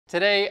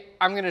Today,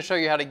 I'm going to show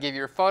you how to give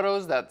your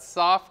photos that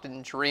soft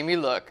and dreamy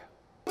look.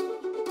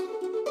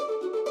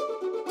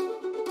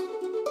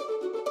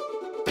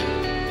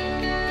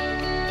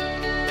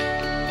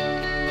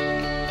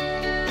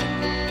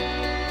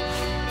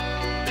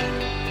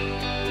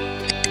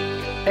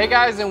 Hey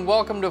guys, and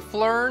welcome to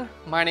Phlearn.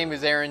 My name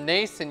is Aaron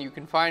Nace, and you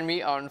can find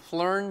me on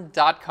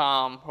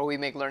Phlearn.com, where we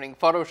make learning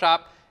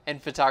Photoshop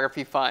and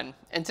photography fun.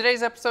 And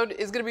today's episode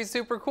is going to be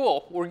super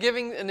cool. We're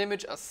giving an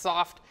image a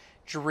soft,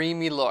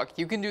 dreamy look.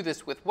 You can do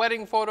this with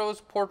wedding photos,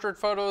 portrait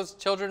photos,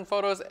 children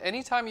photos,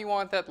 anytime you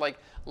want that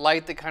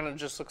light that kind of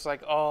just looks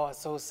like, oh, it's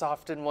so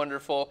soft and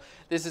wonderful.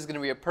 This is going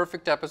to be a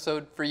perfect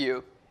episode for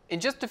you.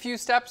 In just a few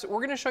steps, we're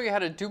going to show you how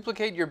to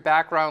duplicate your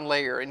background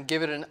layer and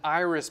give it an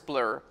iris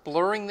blur,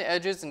 blurring the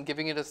edges and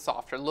giving it a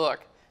softer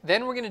look.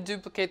 Then we're going to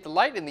duplicate the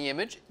light in the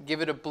image,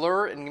 give it a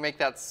blur, and make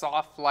that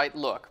soft light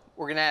look.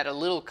 We're going to add a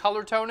little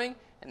color toning,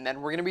 and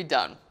then we're going to be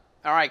done.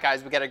 All right,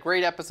 guys, we got a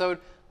great episode.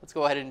 Let's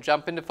go ahead and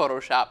jump into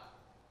Photoshop.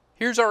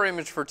 Here's our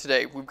image for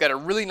today. We've got a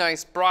really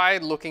nice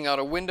bride looking out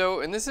a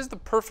window, and this is the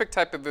perfect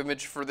type of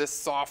image for this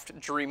soft,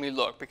 dreamy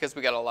look because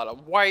we got a lot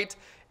of white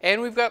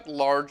and we've got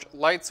large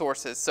light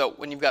sources. So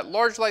when you've got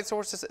large light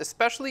sources,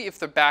 especially if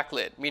they're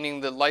backlit,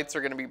 meaning the lights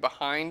are going to be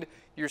behind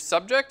your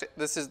subject,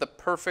 this is the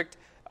perfect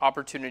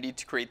opportunity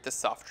to create this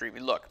soft,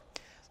 dreamy look.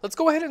 Let's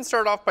go ahead and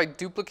start off by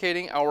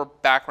duplicating our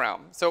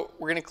background. So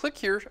we're going to click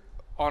here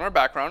on our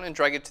background and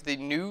drag it to the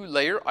new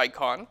layer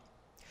icon.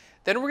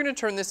 Then we're going to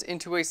turn this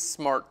into a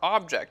smart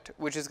object,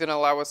 which is going to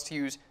allow us to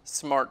use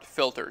smart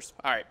filters.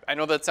 All right, I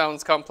know that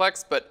sounds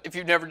complex, but if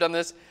you've never done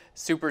this,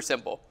 super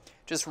simple.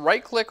 Just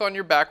right click on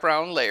your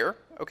background layer,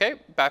 okay,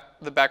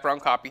 the background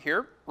copy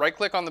here. Right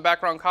click on the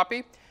background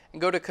copy and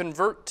go to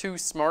convert to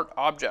smart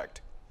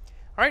object.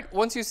 All right,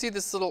 once you see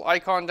this little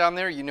icon down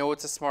there, you know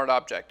it's a smart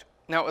object.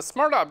 Now a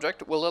smart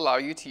object will allow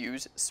you to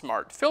use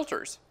smart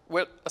filters.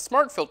 A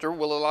smart filter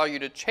will allow you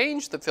to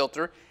change the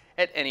filter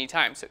at any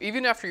time. So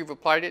even after you've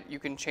applied it, you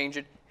can change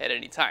it at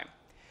any time.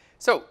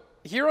 So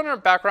here on our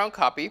background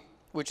copy,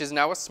 which is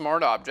now a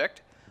smart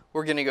object,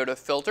 we're going to go to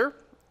filter,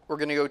 we're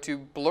going to go to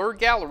blur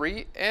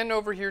gallery, and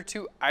over here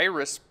to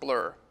iris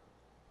blur.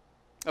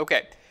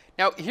 Okay,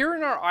 now here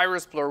in our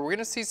iris blur, we're going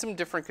to see some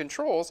different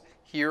controls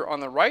here on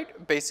the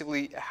right,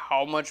 basically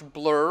how much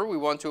blur we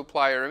want to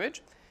apply our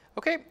image.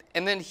 Okay,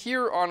 and then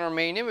here on our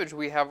main image,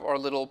 we have our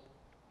little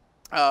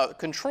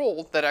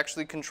control that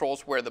actually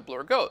controls where the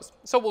blur goes.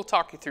 So we'll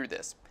talk you through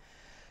this.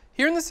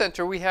 Here in the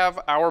center we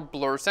have our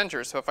blur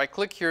center. So if I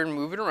click here and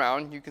move it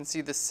around, you can see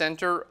the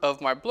center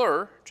of my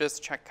blur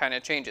just kind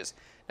of changes.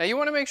 Now you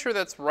want to make sure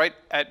that's right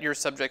at your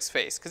subject's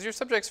face, because your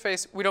subject's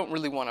face, we don't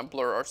really want to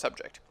blur our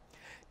subject.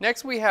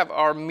 Next we have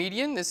our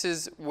median. This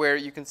is where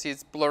you can see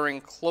it's blurring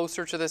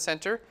closer to the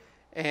center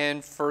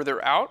and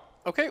further out.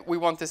 Okay, we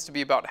want this to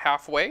be about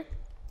halfway.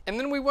 And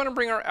then we want to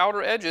bring our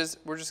outer edges.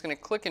 We're just going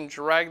to click and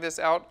drag this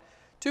out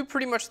to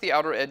pretty much the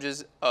outer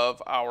edges of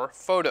our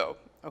photo.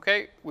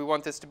 Okay, we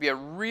want this to be a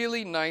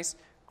really nice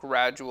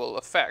gradual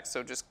effect.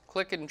 So just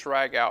click and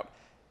drag out.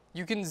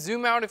 You can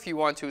zoom out if you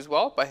want to as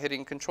well by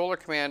hitting Control or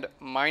Command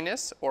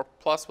minus, or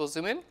plus will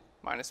zoom in,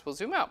 minus will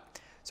zoom out.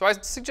 So I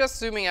suggest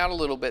zooming out a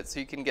little bit so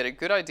you can get a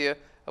good idea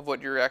of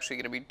what you're actually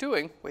going to be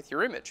doing with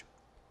your image.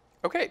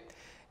 Okay,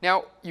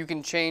 now you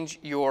can change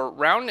your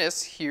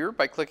roundness here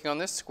by clicking on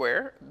this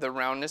square, the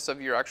roundness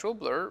of your actual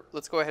blur.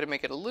 Let's go ahead and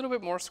make it a little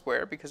bit more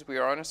square because we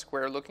are on a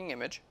square looking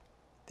image.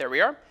 There we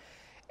are.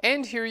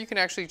 And here you can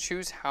actually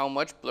choose how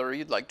much blur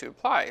you'd like to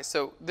apply.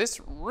 So this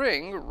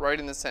ring right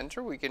in the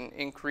center, we can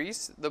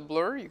increase the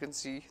blur. You can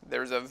see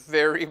there's a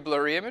very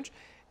blurry image,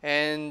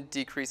 and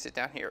decrease it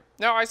down here.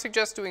 Now I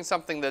suggest doing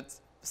something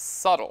that's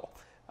subtle.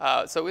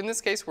 So in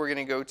this case, we're going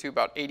to go to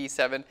about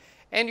 87,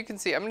 and you can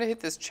see I'm going to hit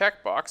this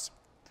checkbox.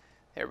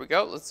 There we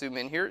go. Let's zoom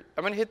in here.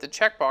 I'm going to hit the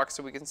checkbox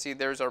so we can see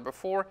there's our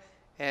before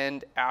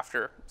and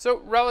after.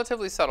 So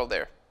relatively subtle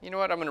there. You know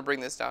what? I'm going to bring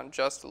this down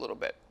just a little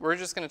bit. We're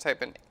just going to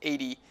type in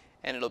 80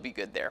 and it'll be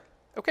good there.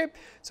 Okay,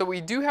 so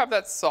we do have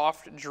that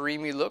soft,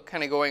 dreamy look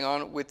kind of going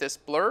on with this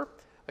blur.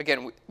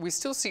 Again, we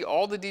still see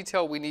all the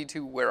detail we need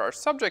to where our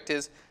subject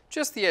is,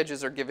 just the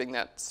edges are giving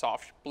that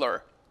soft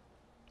blur.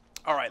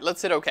 All right,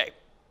 let's hit OK.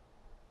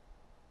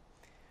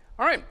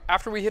 All right,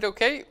 after we hit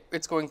OK,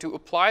 it's going to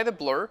apply the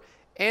blur.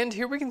 And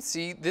here we can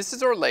see this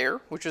is our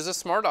layer, which is a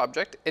smart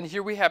object, and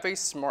here we have a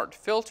smart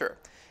filter.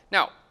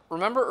 Now,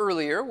 remember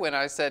earlier when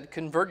I said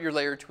convert your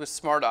layer to a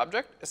smart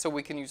object so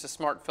we can use a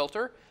smart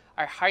filter?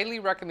 I highly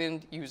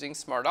recommend using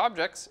smart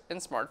objects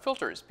and smart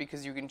filters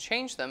because you can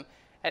change them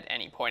at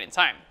any point in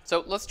time.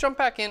 So let's jump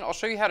back in. I'll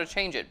show you how to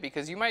change it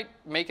because you might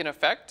make an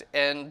effect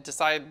and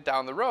decide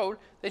down the road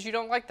that you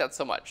don't like that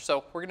so much.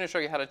 So we're going to show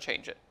you how to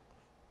change it.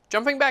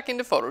 Jumping back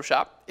into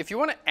Photoshop, if you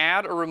want to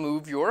add or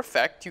remove your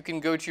effect, you can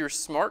go to your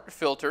smart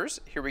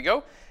filters. Here we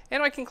go.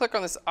 And I can click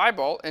on this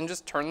eyeball and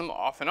just turn them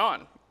off and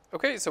on.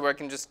 Okay, so I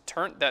can just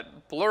turn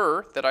that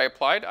blur that I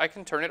applied, I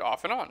can turn it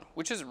off and on,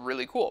 which is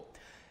really cool.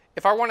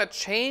 If I want to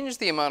change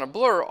the amount of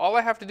blur, all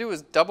I have to do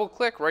is double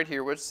click right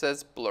here which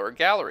says blur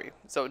gallery.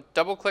 So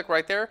double click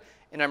right there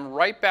and I'm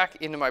right back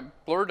into my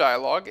blur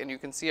dialog, and you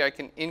can see I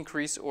can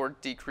increase or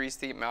decrease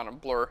the amount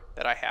of blur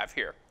that I have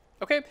here.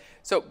 Okay,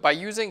 so by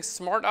using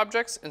smart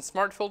objects and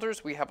smart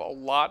filters, we have a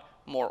lot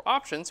more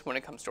options when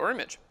it comes to our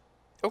image.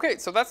 Okay,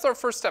 so that's our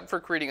first step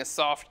for creating a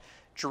soft,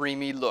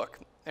 dreamy look.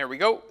 There we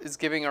go, is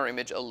giving our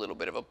image a little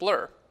bit of a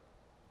blur.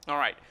 All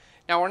right,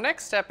 now our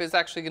next step is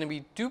actually going to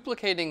be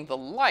duplicating the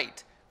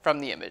light from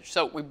the image.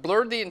 So we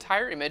blurred the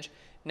entire image.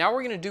 Now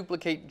we're going to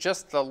duplicate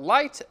just the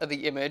light of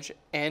the image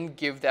and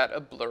give that a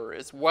blur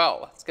as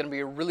well. It's going to be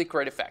a really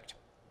great effect.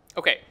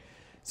 Okay,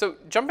 so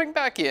jumping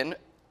back in,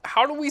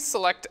 how do we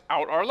select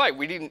out our light?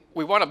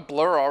 We want to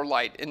blur our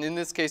light, and in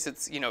this case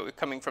it's,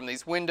 coming from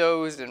these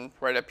windows and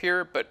right up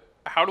here, but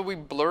how do we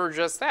blur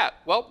just that?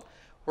 Well,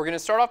 we're going to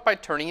start off by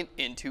turning it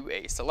into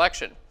a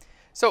selection.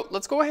 So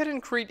let's go ahead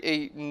and create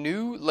a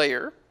new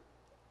layer.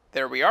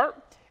 There we are.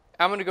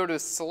 I'm going to go to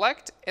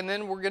select, and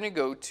then we're going to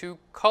go to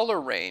color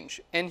range.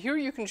 And here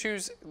you can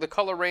choose the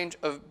color range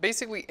of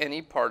basically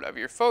any part of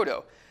your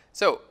photo.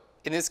 So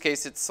in this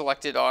case, it's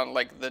selected on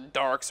like the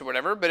darks or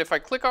whatever. But if I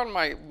click on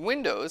my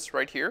windows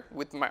right here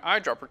with my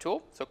eyedropper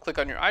tool, so click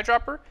on your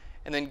eyedropper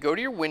and then go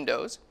to your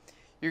windows,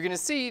 you're going to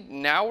see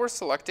now we're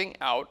selecting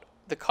out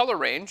the color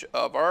range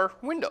of our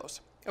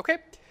windows. Okay.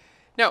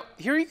 Now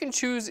here you can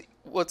choose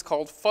what's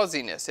called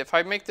fuzziness. If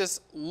I make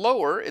this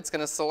lower, it's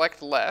going to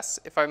select less.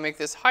 If I make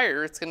this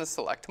higher, it's going to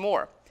select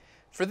more.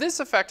 For this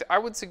effect, I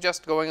would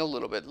suggest going a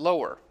little bit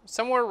lower,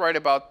 somewhere right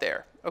about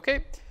there.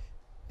 Okay.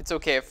 It's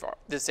okay if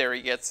this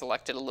area gets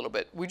selected a little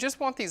bit. We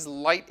just want these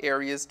light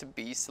areas to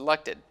be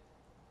selected.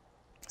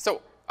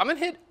 So I'm going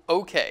to hit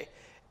OK.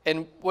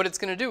 And what it's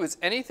going to do is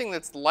anything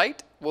that's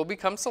light will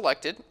become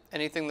selected.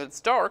 Anything that's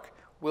dark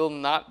will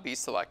not be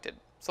selected.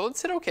 So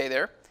let's hit OK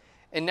there.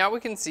 And now we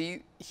can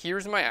see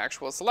here's my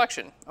actual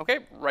selection. Okay,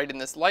 right in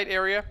this light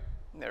area.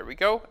 There we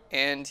go.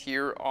 And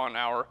here on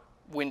our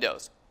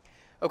windows.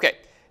 Okay,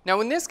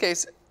 now in this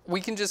case, we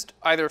can just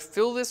either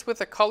fill this with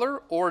a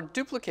color or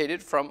duplicate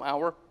it from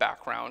our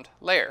background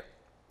layer.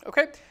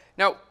 Okay,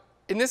 now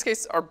in this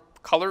case, our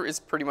color is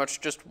pretty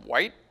much just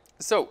white.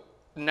 So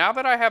now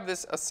that I have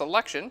this a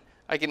selection,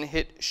 I can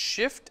hit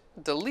Shift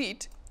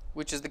Delete,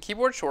 which is the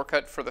keyboard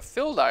shortcut for the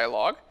fill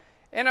dialog,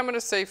 and I'm going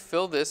to say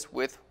fill this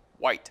with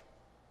white.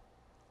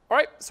 All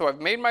right, so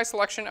I've made my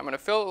selection. I'm going to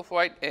fill it with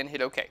white and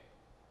hit OK.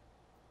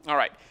 All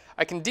right,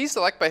 I can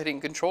deselect by hitting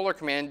Control or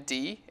Command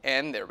D,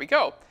 and there we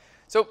go.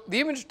 So the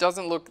image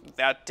doesn't look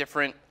that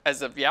different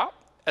as of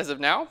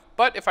now,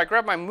 but if I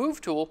grab my Move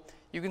tool,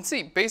 you can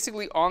see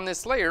basically on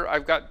this layer,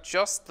 I've got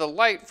just the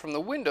light from the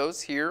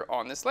windows here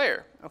on this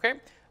layer. Okay,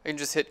 I can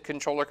just hit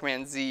Control or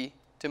Command Z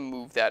to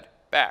move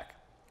that back.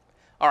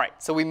 All right,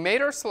 so we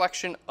made our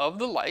selection of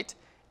the light,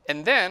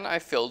 and then I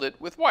filled it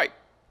with white.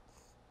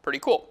 Pretty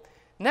cool.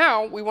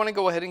 Now we want to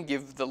go ahead and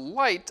give the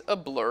light a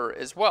blur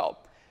as well.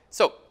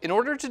 So in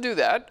order to do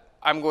that,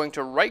 I'm going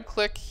to right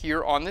click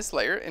here on this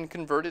layer and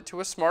convert it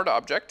to a smart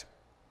object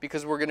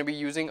because we're going to be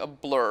using a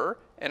blur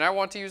and I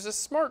want to use a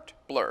smart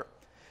blur.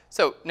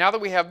 So now that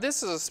we have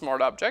this as a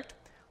smart object,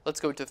 let's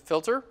go to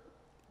Filter,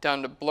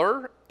 down to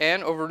Blur,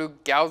 and over to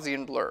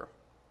Gaussian Blur.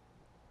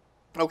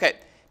 Okay,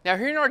 now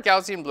here in our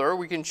Gaussian Blur,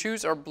 we can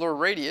choose our blur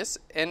radius,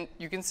 and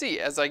you can see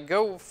as I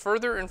go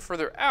further and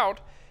further out,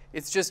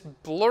 it's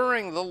just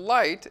blurring the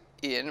light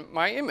in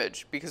my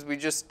image because we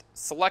just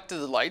selected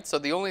the light. So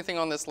the only thing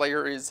on this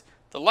layer is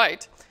the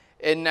light.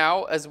 And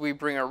now as we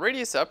bring our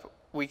radius up,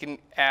 we can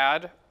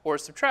add or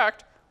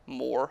subtract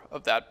more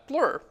of that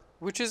blur,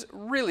 which is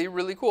really,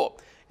 really cool.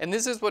 And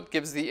this is what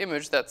gives the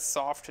image that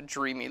soft,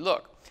 dreamy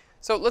look.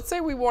 So let's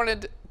say we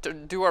wanted to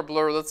do our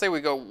blur. Let's say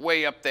we go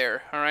way up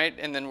there, all right?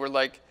 And then we're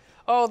like,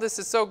 oh, this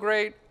is so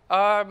great.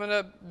 I'm going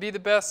to be the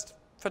best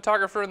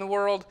photographer in the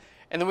world.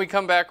 And then we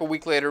come back a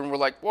week later and we're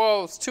like,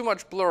 whoa, it's too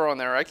much blur on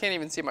there. I can't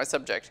even see my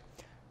subject.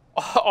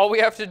 All we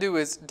have to do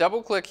is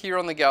double click here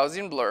on the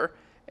Gaussian blur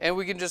and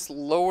we can just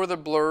lower the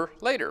blur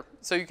later.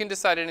 So you can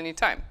decide at any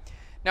time.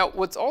 Now,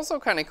 what's also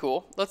kind of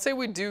cool, let's say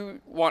we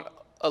do want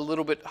a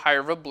little bit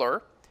higher of a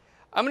blur.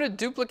 I'm going to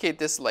duplicate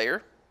this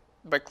layer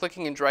by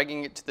clicking and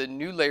dragging it to the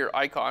new layer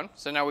icon.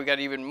 So now we got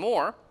even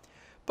more.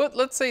 But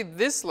let's say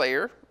this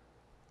layer,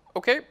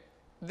 okay,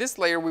 this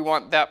layer, we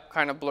want that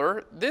kind of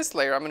blur. This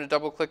layer, I'm going to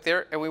double click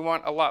there, and we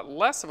want a lot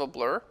less of a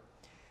blur.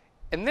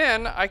 And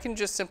then I can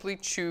just simply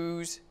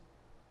choose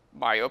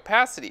my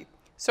opacity.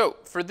 So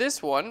for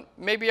this one,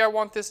 maybe I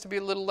want this to be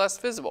a little less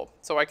visible.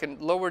 So I can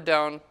lower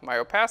down my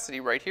opacity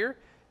right here.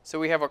 So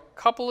we have a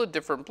couple of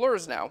different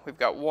blurs now. We've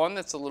got one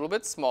that's a little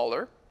bit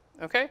smaller,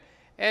 okay,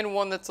 and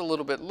one that's a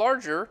little bit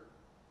larger.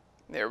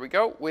 There we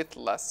go, with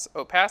less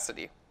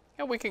opacity.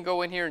 And we can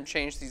go in here and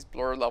change these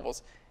blur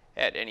levels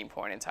at any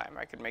point in time.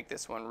 I could make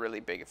this one really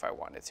big if I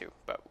wanted to,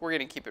 but we're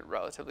going to keep it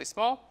relatively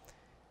small.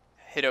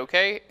 Hit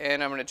OK,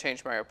 and I'm going to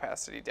change my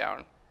opacity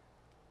down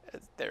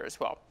there as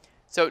well.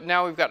 So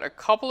now we've got a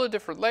couple of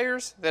different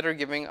layers that are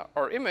giving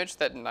our image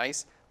that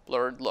nice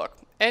blurred look.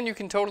 And you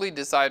can totally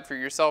decide for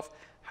yourself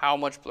how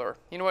much blur.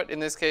 You know what, in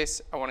this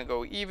case, I want to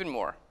go even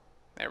more.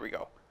 There we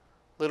go.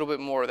 A little bit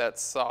more of that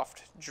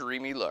soft,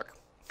 dreamy look.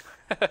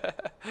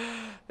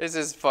 This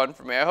is fun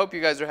for me. I hope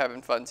you guys are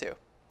having fun too.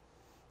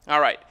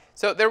 All right,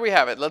 so there we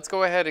have it. Let's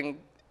go ahead and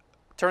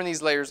turn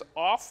these layers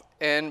off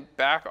and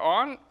back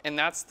on, and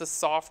that's the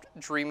soft,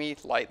 dreamy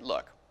light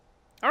look.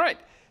 All right,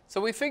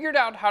 so we figured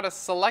out how to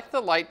select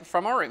the light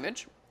from our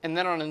image, and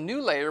then on a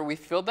new layer, we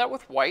filled that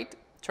with white,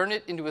 turned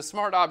it into a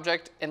smart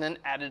object, and then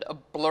added a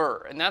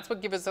blur, and that's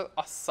what gives us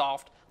a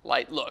soft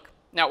light look.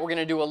 Now we're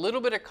gonna do a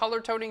little bit of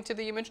color toning to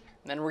the image,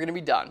 and then we're gonna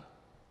be done.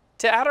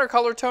 To add our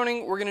color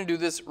toning, we're gonna do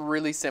this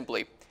really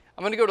simply.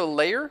 I'm gonna go to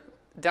Layer,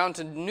 down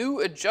to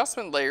New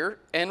Adjustment Layer,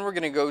 and we're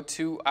gonna go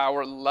to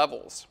our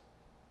levels.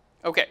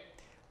 Okay,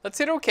 let's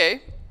hit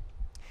OK,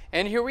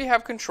 and here we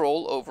have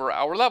control over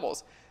our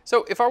levels.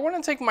 So if I want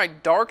to take my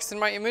darks in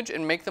my image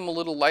and make them a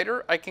little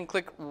lighter, I can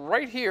click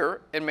right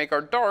here and make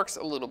our darks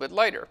a little bit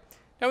lighter.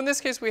 Now in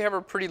this case we have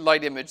a pretty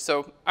light image,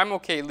 so I'm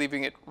okay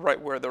leaving it right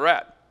where they're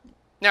at.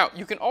 Now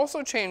you can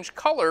also change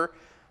color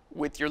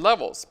with your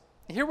levels.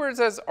 Here where it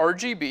says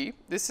RGB,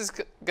 this is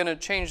going to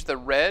change the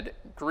red,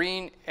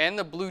 green, and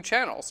the blue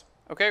channels,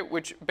 okay,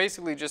 which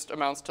basically just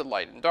amounts to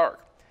light and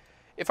dark.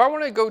 If I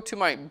want to go to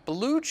my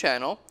blue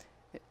channel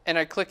and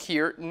I click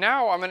here,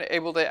 now I'm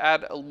able to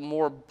add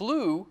more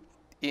blue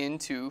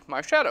into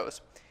my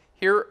shadows.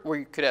 Here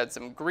we could add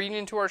some green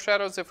into our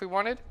shadows if we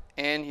wanted,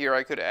 and here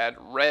I could add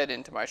red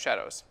into my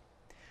shadows.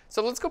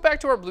 So let's go back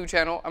to our blue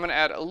channel. I'm going to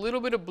add a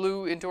little bit of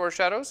blue into our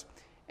shadows,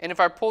 and if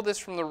I pull this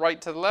from the right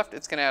to the left,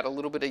 it's going to add a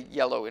little bit of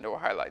yellow into our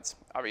highlights.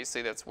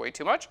 Obviously that's way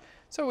too much,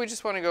 so we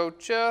just want to go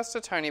just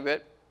a tiny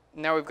bit.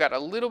 Now we've got a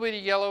little bit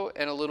of yellow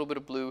and a little bit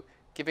of blue,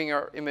 giving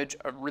our image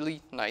a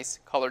really nice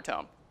color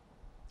tone.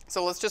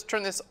 So let's just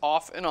turn this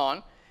off and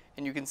on,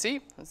 and you can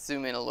see, let's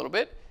zoom in a little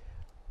bit.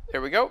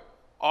 There we go,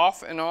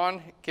 off and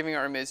on, giving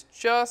our image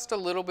just a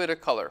little bit of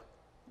color.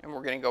 And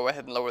we're gonna go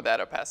ahead and lower that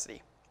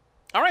opacity.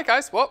 All right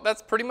guys, well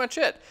that's pretty much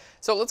it.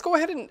 So let's go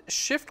ahead and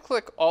shift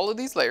click all of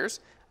these layers.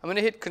 I'm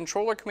gonna hit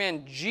Control or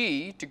Command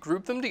G to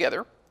group them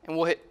together, and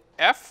we'll hit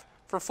F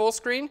for full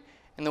screen,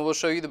 and then we'll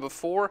show you the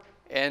before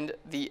and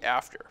the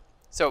after.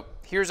 So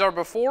here's our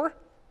before.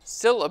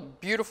 Still a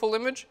beautiful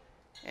image,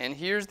 and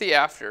here's the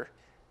after.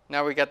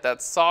 Now we got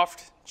that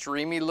soft,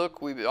 dreamy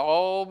look we've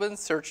all been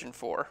searching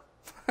for.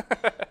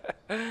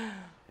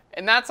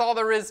 And that's all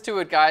there is to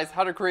it, guys,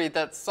 how to create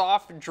that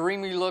soft,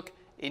 dreamy look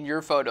in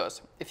your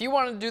photos. If you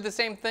want to do the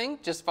same thing,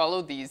 just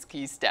follow these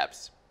key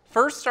steps.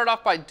 First, start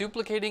off by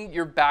duplicating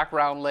your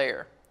background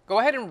layer. Go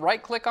ahead and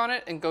right-click on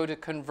it and go to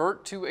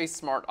Convert to a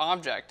Smart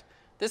Object.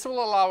 This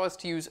will allow us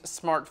to use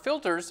smart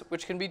filters,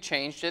 which can be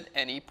changed at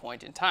any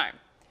point in time.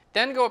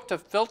 Then go up to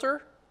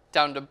Filter,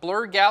 down to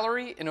Blur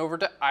Gallery, and over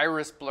to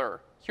Iris Blur.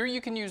 Here you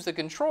can use the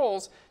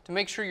controls to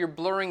make sure you're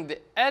blurring the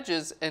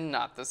edges and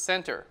not the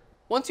center.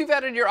 Once you've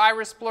added your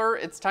iris blur,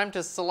 it's time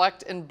to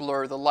select and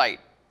blur the light.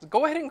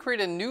 Go ahead and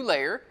create a new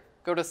layer,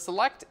 go to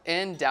Select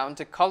and down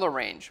to Color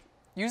Range.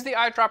 Use the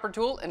eyedropper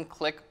tool and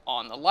click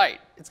on the light.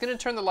 It's going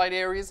to turn the light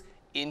areas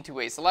into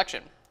a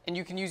selection. And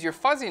you can use your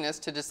fuzziness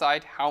to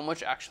decide how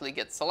much actually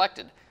gets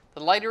selected. The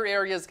lighter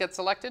areas get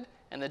selected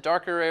and the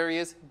darker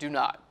areas do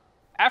not.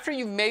 After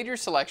you've made your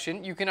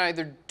selection, you can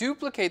either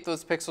duplicate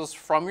those pixels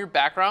from your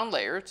background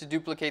layer to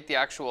duplicate the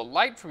actual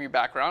light from your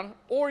background,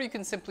 or you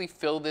can simply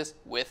fill this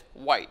with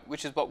white,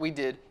 which is what we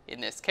did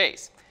in this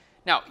case.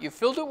 Now, you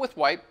filled it with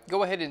white,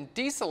 go ahead and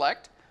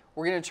deselect.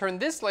 We're going to turn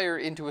this layer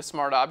into a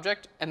smart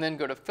object, and then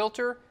go to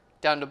Filter,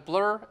 down to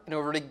Blur, and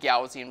over to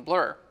Gaussian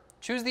Blur.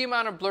 Choose the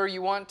amount of blur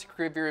you want to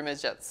give your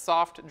image that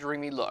soft,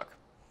 dreamy look.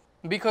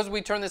 Because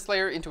we turn this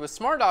layer into a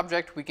smart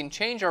object, we can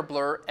change our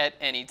blur at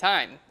any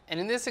time. And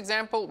in this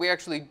example, we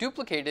actually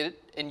duplicated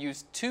it and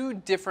used two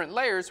different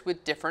layers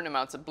with different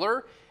amounts of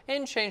blur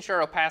and changed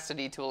our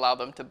opacity to allow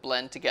them to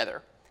blend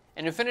together.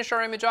 And to finish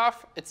our image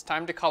off, it's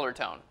time to color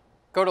tone.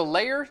 Go to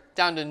Layer,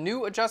 down to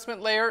New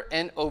Adjustment Layer,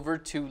 and over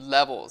to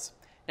Levels.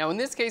 Now in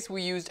this case,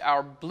 we used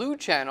our blue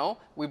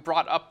channel. We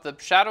brought up the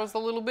shadows a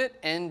little bit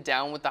and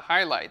down with the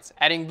highlights,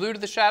 adding blue to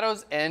the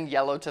shadows and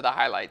yellow to the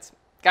highlights.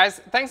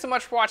 Guys, thanks so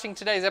much for watching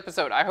today's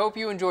episode. I hope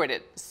you enjoyed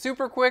it.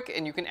 Super quick,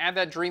 and you can add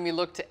that dreamy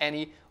look to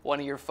any one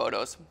of your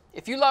photos.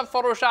 If you love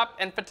Photoshop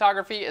and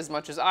photography as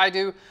much as I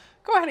do,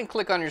 go ahead and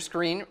click on your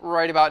screen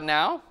right about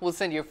now. We'll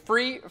send you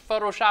free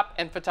Photoshop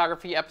and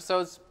photography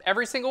episodes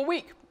every single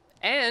week.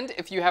 And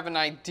if you have an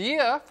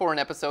idea for an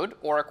episode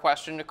or a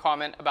question to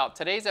comment about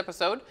today's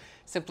episode,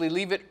 simply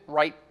leave it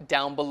right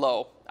down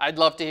below. I'd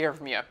love to hear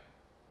from you.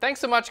 Thanks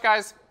so much,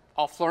 guys.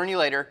 I'll Phlearn you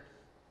later.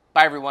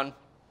 Bye, everyone.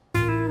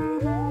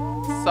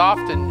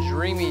 Soft and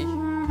dreamy.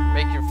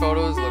 Make your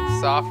photos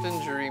look soft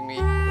and dreamy.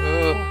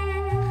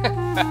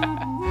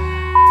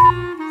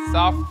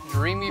 Soft,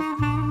 dreamy.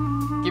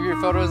 Give your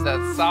photos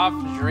that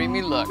soft,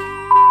 dreamy look.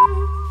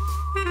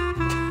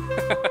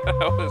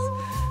 That was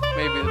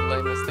maybe the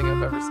lamest thing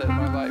I've ever said in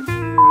my life.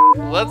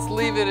 Let's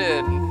leave it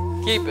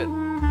in. Keep it.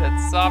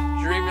 That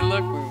soft, dreamy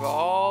look we've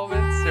all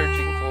been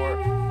searching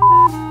for.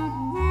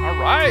 All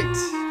right.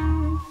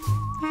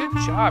 Good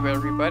job,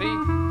 everybody.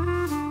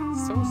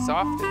 So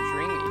soft and